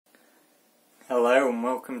Hello and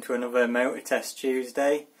welcome to another Motor Test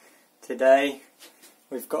Tuesday. Today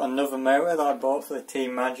we've got another motor that I bought for the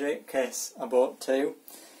Team Magic case. I bought two.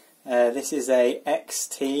 This is a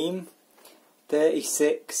X-Team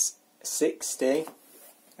 3660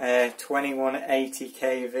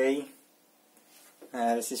 2180KV.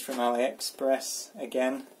 This is from AliExpress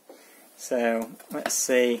again. So let's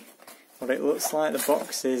see what it looks like. The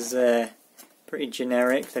box is pretty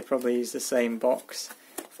generic. They probably use the same box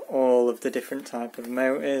all of the different type of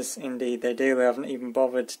motors. Indeed they do. They haven't even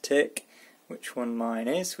bothered to tick which one mine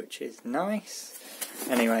is, which is nice.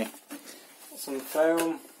 Anyway, some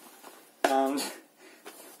foam, and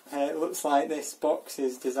it looks like this box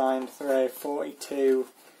is designed for a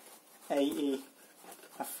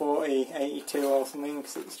 4082 or something,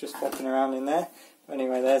 because it's just popping around in there. But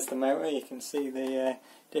anyway, there's the motor. You can see the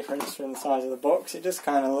difference from the size of the box. It just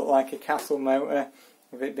kind of looked like a castle motor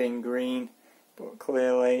with it being green, but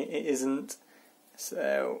clearly it isn't.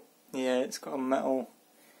 So yeah, it's got a metal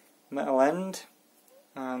end,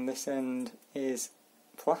 and this end is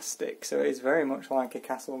plastic, so it is very much like a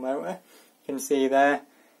castle motor. You can see there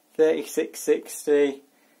 3660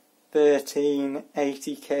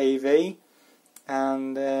 1380KV,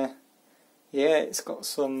 and yeah, it's got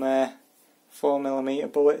some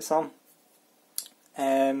 4mm bullets on.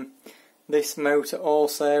 This motor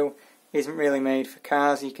also isn't really made for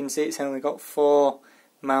cars. You can see it's only got 4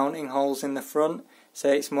 mounting holes in the front,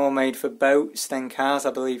 so it's more made for boats than cars.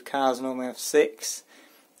 I believe cars normally have 6,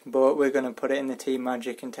 but we're going to put it in the Team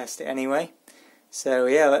Magic and test it anyway. So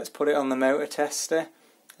yeah, let's put it on the motor tester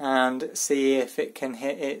and see if it can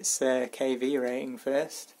hit its KV rating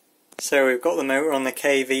first. So we've got the motor on the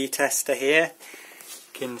KV tester here.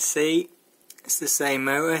 You can see it's the same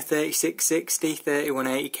motor, 3660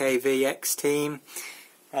 3180KV X-Team.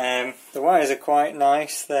 The wires are quite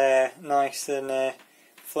nice. They're nice and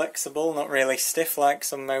flexible, not really stiff like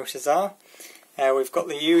some motors are. We've got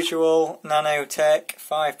the usual Nanotech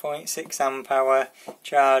 5.6 amp hour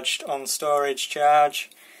charged on storage charge,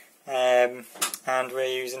 and we're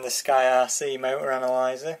using the Sky RC motor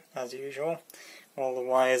analyzer as usual. All the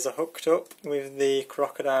wires are hooked up with the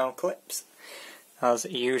crocodile clips as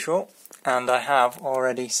usual, and I have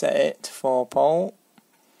already set it to 4 pole,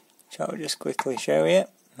 which I'll just quickly show you.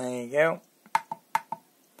 There you go.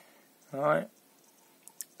 Alright,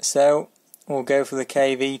 so we'll go for the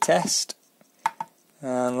KV test,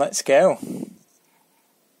 and let's go.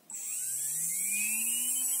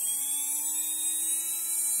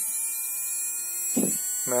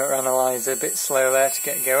 Motor analyzer a bit slow there to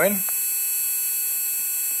get going.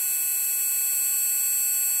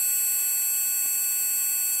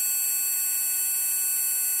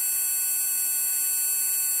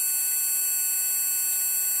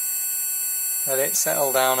 Let it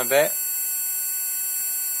settle down a bit.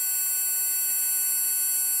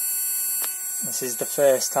 This is the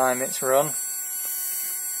first time it's run,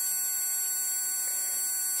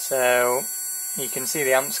 so you can see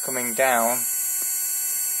the amps coming down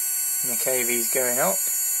and the KV's going up.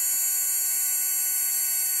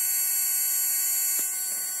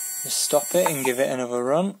 Just stop it and give it another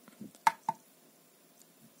run.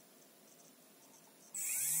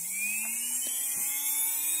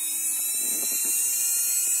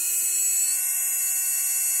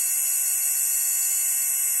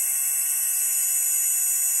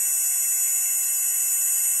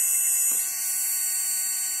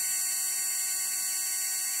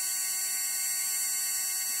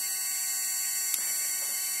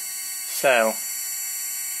 So,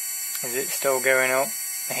 is it still going up?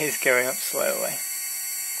 It is going up slowly.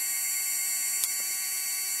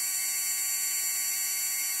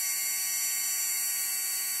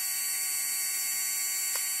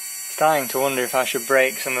 Starting to wonder if I should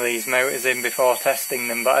break some of these motors in before testing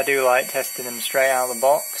them, but I do like testing them straight out of the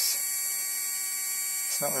box.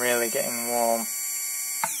 It's not really getting warm.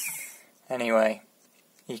 Anyway,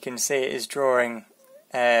 you can see it is drawing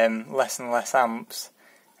less and less amps,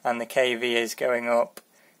 and the KV is going up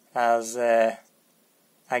as I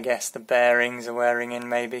guess the bearings are wearing in,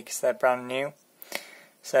 maybe because they're brand new.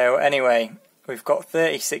 So anyway, we've got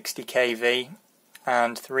 3060 KV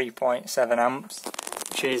and 3.7 amps,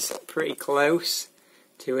 which is pretty close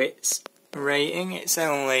to its rating. It's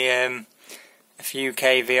only a few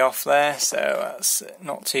KV off there, so that's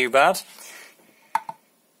not too bad.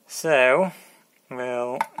 So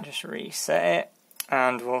we'll just reset it,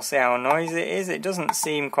 and we'll see how noisy it is. It doesn't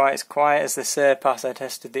seem quite as quiet as the Surpass I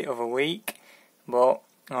tested the other week, but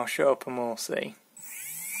I'll shut up and we'll see.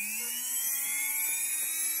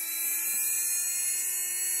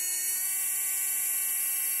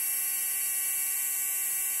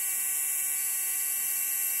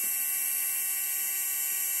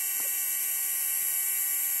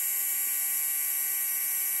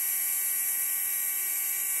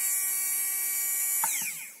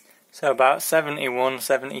 So about 71,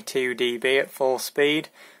 72 dB at full speed.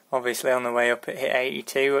 Obviously on the way up it hit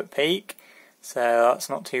 82 at peak, so that's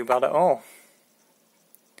not too bad at all.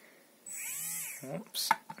 Oops.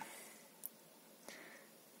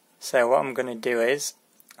 So what I'm going to do is,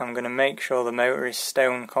 I'm going to make sure the motor is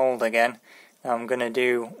stone cold again. I'm going to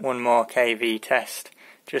do one more kV test,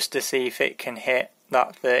 just to see if it can hit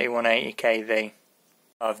that 3180 kV.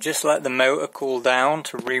 I've just let the motor cool down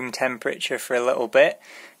to room temperature for a little bit.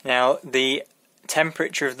 Now the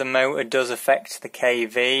temperature of the motor does affect the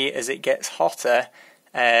kV. As it gets hotter,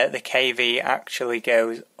 the kV actually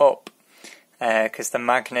goes up because the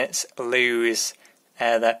magnets lose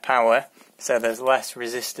their power, so there's less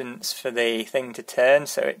resistance for the thing to turn,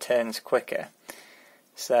 so it turns quicker.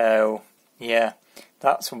 So yeah,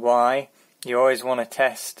 that's why you always want to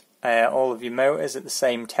test all of your motors at the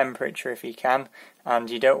same temperature if you can, and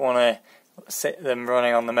you don't want to sit them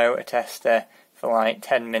running on the motor tester for like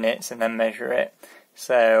 10 minutes and then measure it.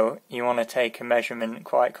 So you want to take a measurement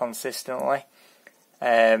quite consistently.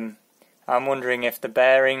 I'm wondering if the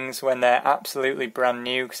bearings, when they're absolutely brand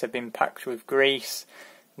new because they've been packed with grease,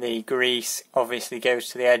 the grease obviously goes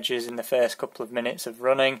to the edges in the first couple of minutes of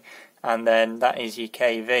running, and then that is your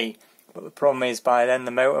kV. But the problem is by then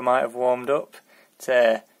the motor might have warmed up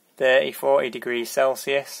to 30-40 degrees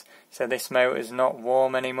Celsius, so this motor is not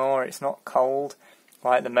warm anymore. It's not cold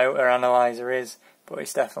like the motor analyzer is, but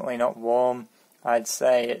it's definitely not warm. I'd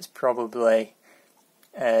say it's probably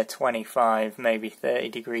 25, maybe 30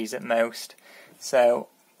 degrees at most. So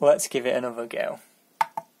let's give it another go.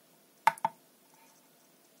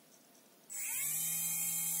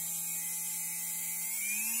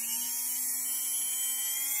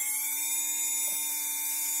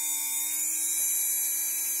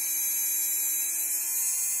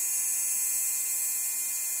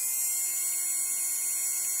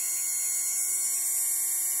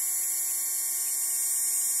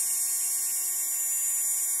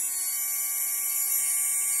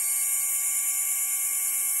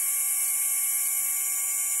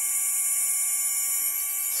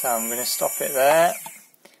 So I'm going to stop it there.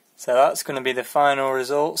 So that's going to be the final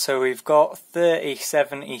result. So we've got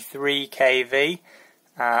 3073 kV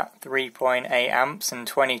at 3.8 amps and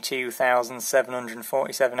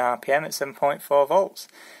 22,747 RPM at 7.4 volts,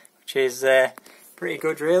 which is pretty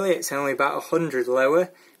good really. It's only about 100 lower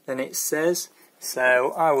than it says.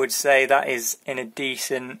 So I would say that is in a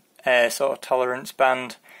decent sort of tolerance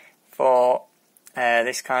band for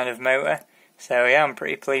this kind of motor. So yeah, I'm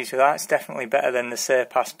pretty pleased with that. It's definitely better than the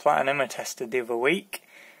Surpass Platinum I tested the other week.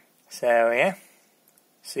 So yeah,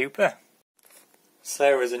 super.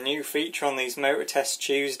 So as a new feature on these Motor Test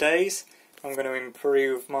Tuesdays, I'm going to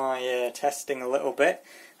improve my testing a little bit.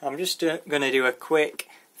 I'm just going to do a quick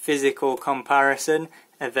physical comparison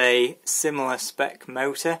of a similar spec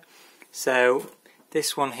motor. So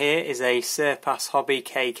this one here is a Surpass Hobby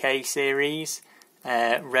KK series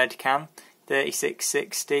red can.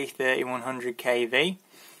 3660 3100 kV.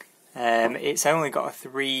 It's only got a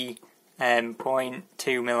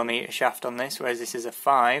 3.2mm shaft on this, whereas this is a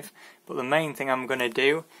 5. But the main thing I'm going to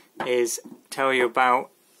do is tell you about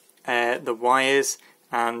the wires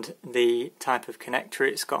and the type of connector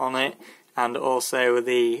it's got on it, and also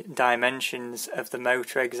the dimensions of the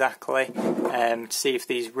motor exactly, to see if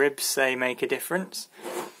these ribs say make a difference.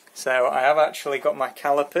 So I have actually got my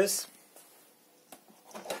calipers,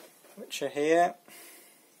 which are here.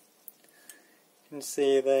 You can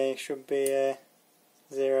see they should be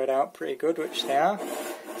zeroed out pretty good, which they are.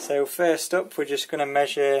 So first up, we're just going to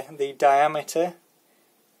measure the diameter.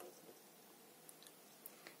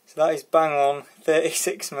 So that is bang on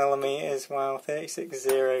 36mm. Wow,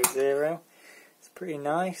 3600. It's pretty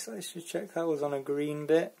nice. Let's just check that was on a green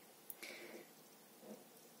bit.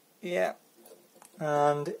 Yeah.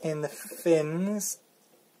 And in the fins,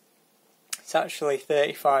 it's actually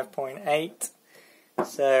 35.8.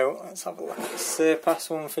 So let's have a look at the Surpass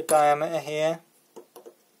one for diameter here.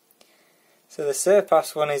 So the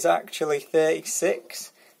Surpass one is actually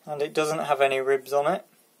 36, and it doesn't have any ribs on it.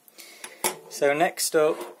 So next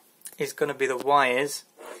up is going to be the wires.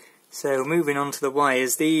 So moving on to the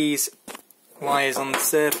wires, these wires on the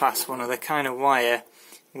Surpass one are the kind of wire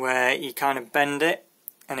where you kind of bend it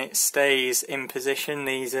and it stays in position.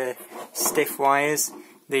 These are stiff wires.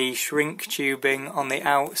 The shrink tubing on the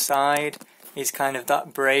outside is kind of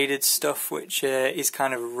that braided stuff, which is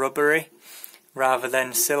kind of rubbery rather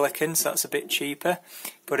than silicone, so that's a bit cheaper.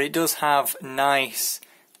 But it does have nice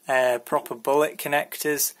proper bullet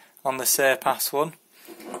connectors on the Surpass one,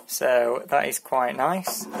 so that is quite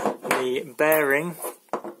nice. The bearing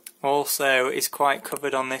also is quite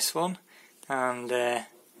covered on this one, and I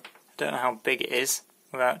don't know how big it is,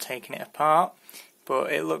 without taking it apart,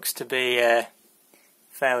 but it looks to be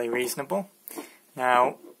fairly reasonable.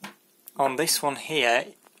 Now on this one here,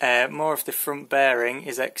 more of the front bearing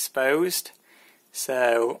is exposed,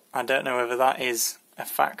 so I don't know whether that is a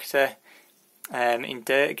factor in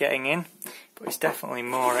dirt getting in, but it's definitely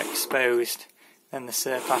more exposed than the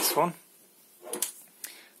surpass one.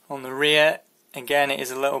 On the rear, again, it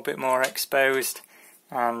is a little bit more exposed,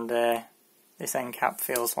 and this end cap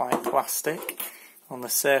feels like plastic. On the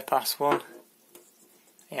surpass one,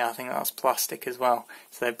 yeah, I think that's plastic as well.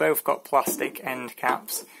 So they've both got plastic end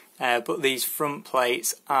caps, but these front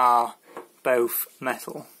plates are both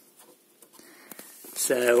metal.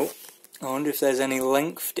 So I wonder if there's any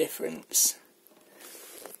length difference.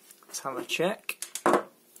 Let's have a check.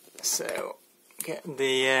 So get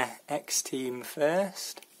the X-Team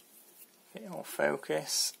first. It'll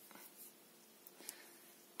focus.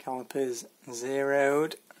 Calipers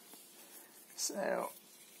zeroed. So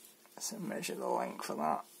let's measure the length of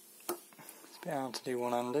that. It's a bit hard to do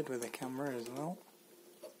one-handed with a camera as well.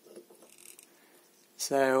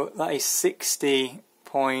 So that is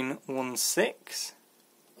 60.16.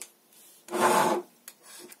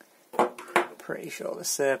 Pretty sure the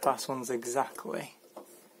surpass one's exactly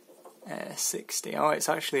 60. Oh, it's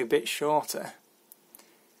actually a bit shorter.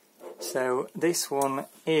 So this one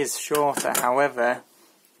is shorter, however,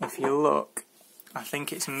 if you look, I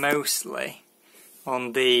think it's mostly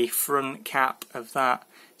on the front cap of that.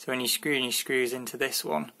 So when you screw your screws into this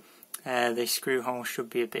one, the screw hole should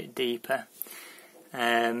be a bit deeper.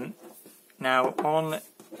 Now on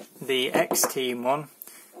the X-Team one,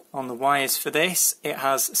 on the wires for this, it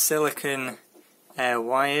has silicone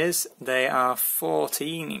wires. They are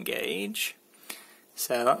 14 gauge,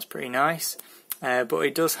 so that's pretty nice. But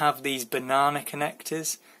it does have these banana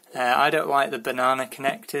connectors. I don't like the banana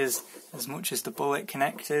connectors as much as the bullet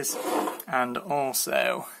connectors, and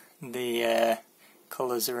also the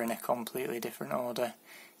colours are in a completely different order.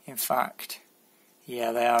 In fact,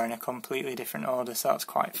 yeah, they are in a completely different order, so that's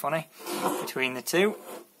quite funny between the two.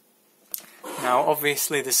 Now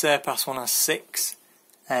obviously the surpass one has 6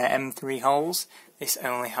 M3 holes. This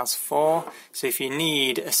only has 4, so if you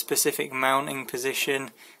need a specific mounting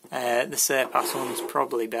position, the surpass one's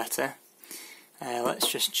probably better. Let's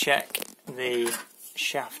just check the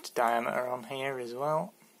shaft diameter on here as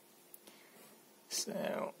well.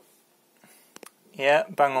 So yeah,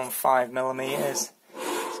 bang on 5mm.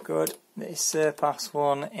 It's good. This surpass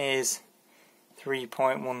one is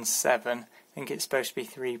 3.17. I think it's supposed to be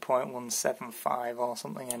 3.175 or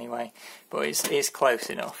something anyway, but it's close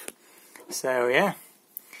enough. So yeah,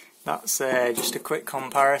 that's just a quick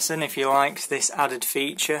comparison. If you liked this added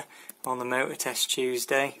feature on the Motor Test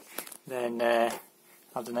Tuesday, then I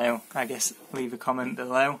don't know, I guess leave a comment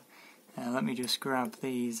below. Let me just grab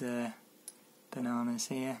these bananas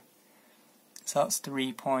here. So that's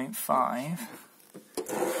 3.5,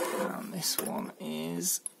 and this one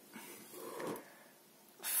is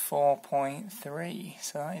 4.3,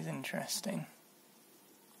 so that is interesting.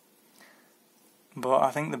 But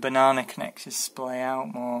I think the banana connectors splay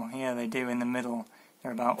out more. Yeah, they do in the middle.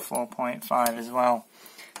 They're about 4.5 as well.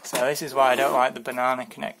 So this is why I don't like the banana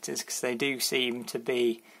connectors, because they do seem to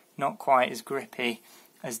be not quite as grippy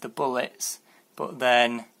as the bullets, but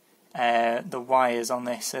then the wires on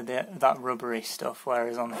this are that rubbery stuff,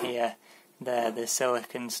 whereas on here they're the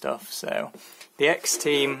silicone stuff. So the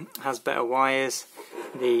X-Team has better wires,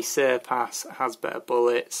 the surpass has better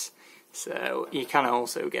bullets. So you can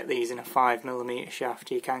also get these in a 5mm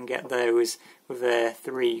shaft. You can get those with a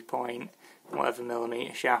 3.whatever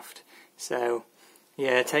mm shaft. So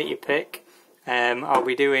yeah, take your pick. I'll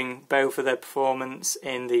be doing both of their performance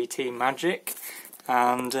in the Team Magic,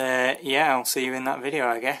 and yeah, I'll see you in that video,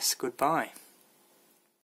 I guess. Goodbye.